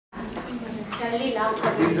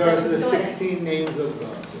These are the 16 names of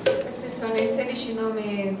God. Questi sono i 16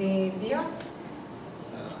 nomi di Dio.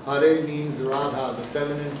 Hare means Radha, the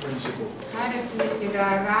feminine principle. Hare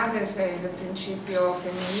significa Radha, il principio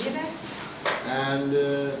femminile.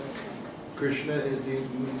 And Krishna is the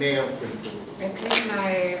male principle. E Krishna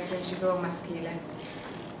è il principio maschile.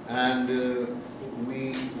 And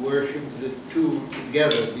we worship the two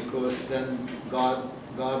together because then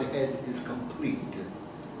Godhead is complete.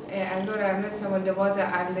 E allora noi siamo devoti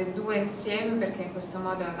alle due insieme perché in questo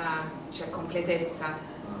modo c'è completezza.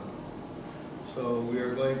 So we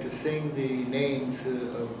are going to sing the names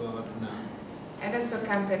of God now. E adesso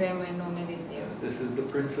canteremo i nomi di Dio. This is the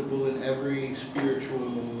principle in every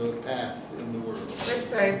spiritual path in the world.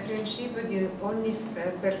 Questo è il principio di ogni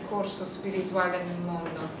percorso spirituale nel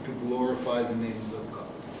mondo. To glorify the names of God.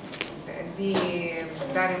 Di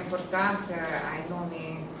dare importanza ai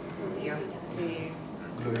nomi di Dio, di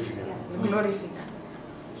glorificare.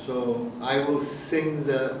 So I will sing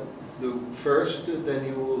the first, then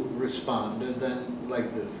you will respond, and then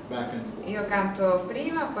like this, back and forth. Io canto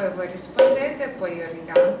prima, poi voi rispondete, poi io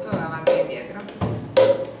ricanto avanti e indietro.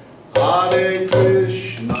 Hare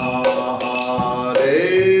Krishna,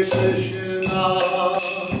 Hare Krishna,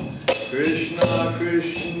 Krishna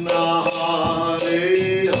Krishna,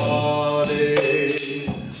 Hare Hare,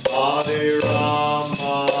 Hare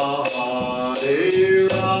Rama, Hare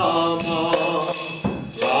Rama,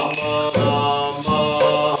 Rama Rama,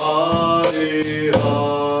 Hare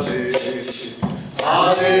Hare,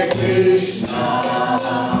 Hare Krishna,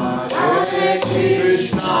 Hare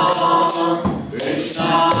Krishna,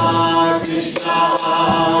 Krishna Krishna,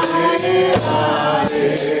 Hare Hare,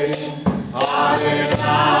 Hare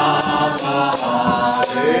Rama, Hare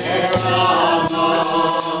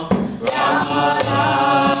Rama, Rama Rama,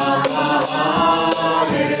 Hare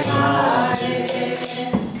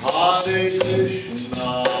Hare, Hare Krishna, Hare Krishna, Krishna Krishna, Hare Hare,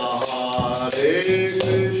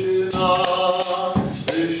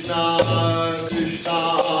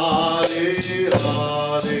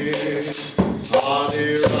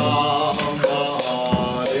 Hare Rama,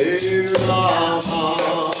 Hare Rama,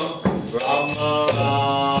 Rama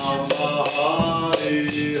Rama, Hare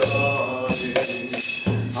Hare, Hare Krishna, Hare Krishna, Krishna Krishna, Hare Hare, Hare Rama, Hare Rama, Rama Rama, Hare Hare,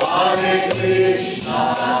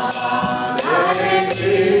 Hare Krishna, Hare Krishna, Krishna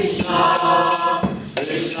Krishna, Hare Hare,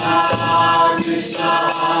 Hare Rama,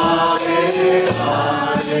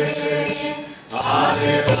 Hare Rama, Rama Rama, Hare Hare, Hare Krishna, Hare Krishna, Krishna Krishna, Hare Hare, Hare Rama, Hare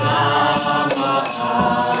Rama,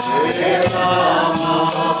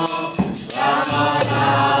 Rama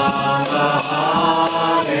Rama,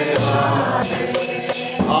 Hare Hare,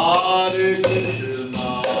 Hare Krishna,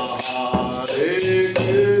 Hare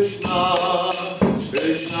Krishna,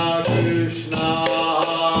 Krishna Krishna,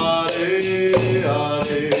 Hare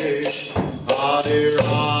Hare, Hare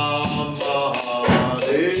Rama,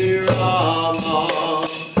 Hare Rama,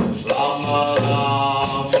 Rama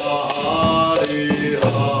Rama, Hare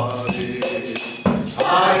Hare,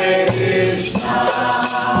 Hare Krishna,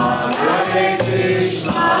 Hare Krishna,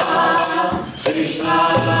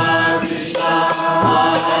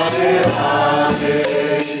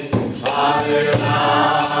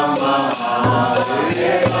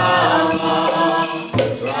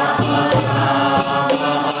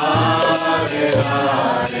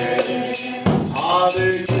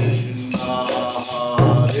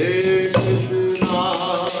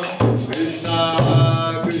 Krishna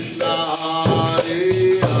Krishna, Hare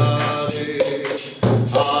Hare,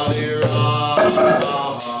 Hare Rama,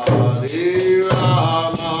 Hare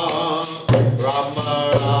Rama, Rama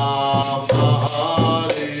Rama,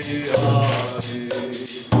 Hare Hare,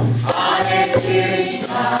 Hare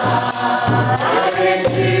Krishna, Hare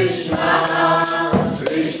Krishna,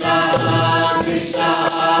 Krishna Krishna,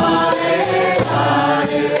 Hare Hare,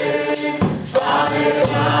 Hare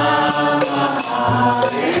Rama, Hare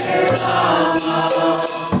Rama, Rama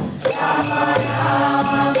Rama,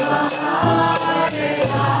 Hare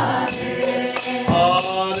Hare,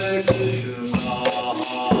 Hare Krishna,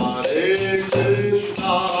 Hare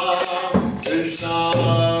Krishna, Krishna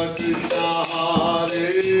Krishna, Hare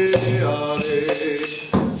Hare,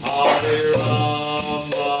 Hare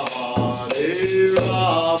Rama, Hare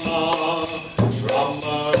Rama,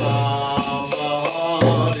 Rama Rama,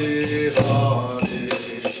 Hare Hare,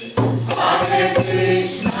 Hare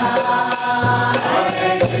Krishna,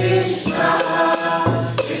 Hare Krishna,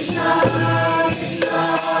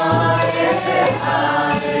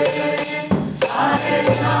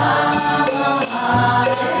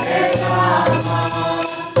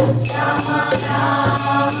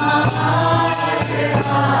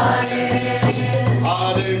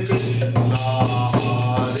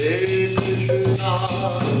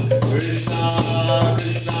 Krishna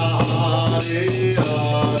Krishna, Hare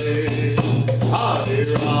Hare,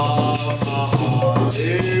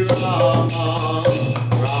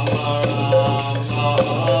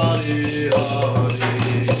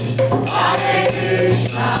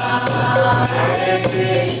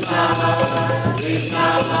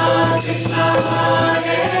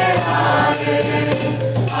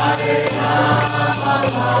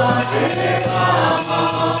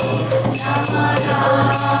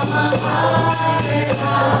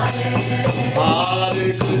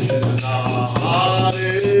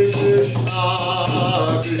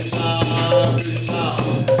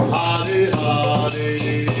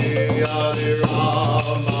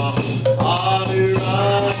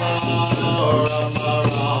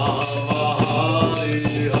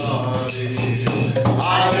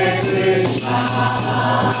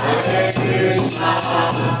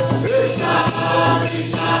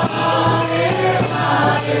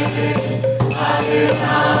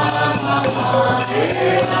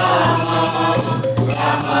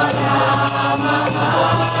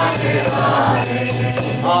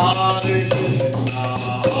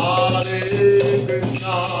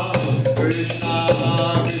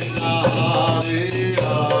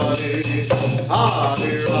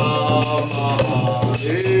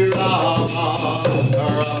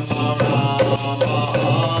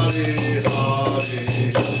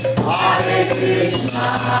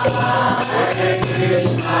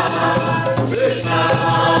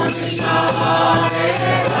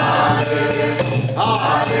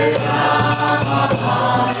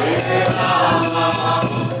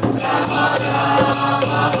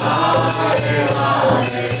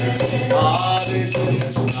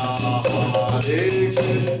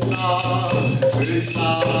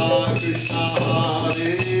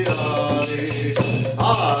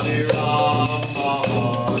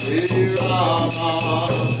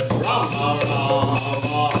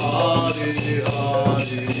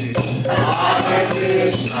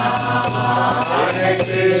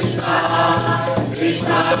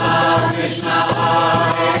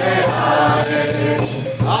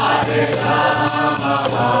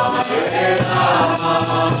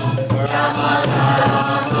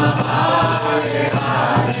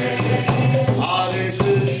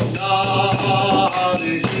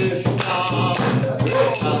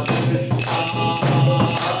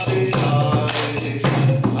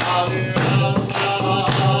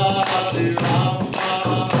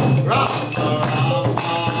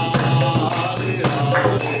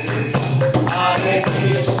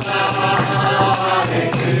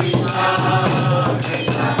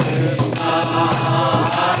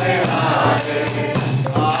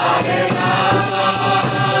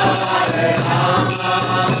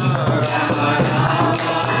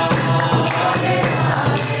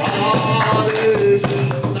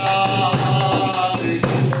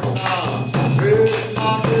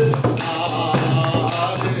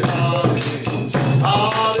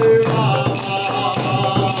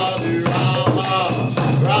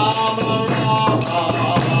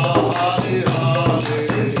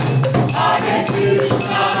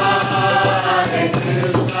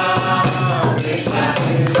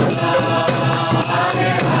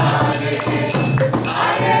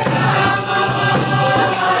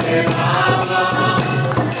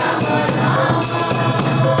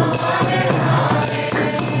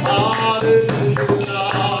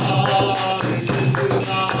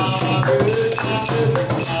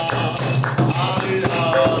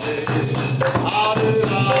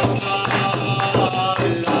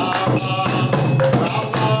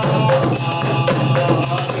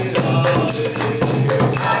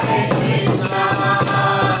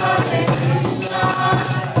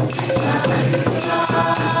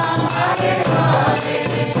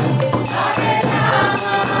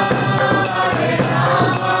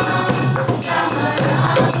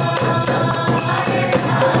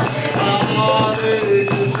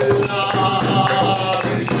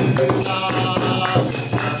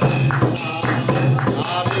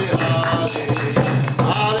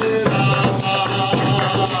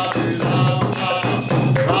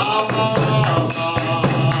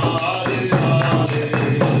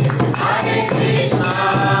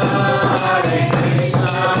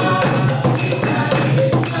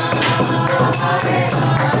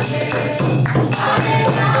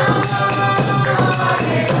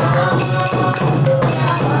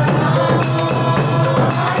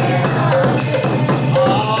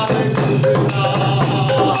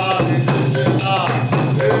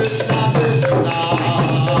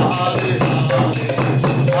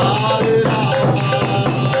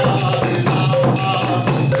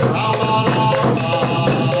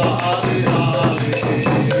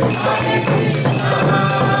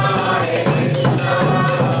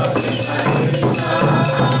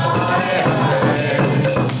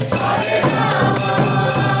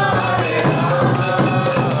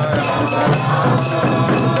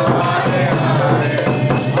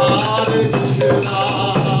 Hare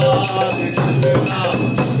Hare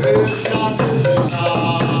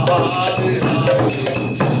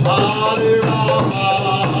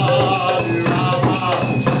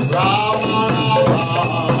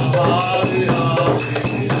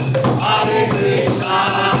Krishna,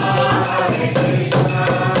 Hare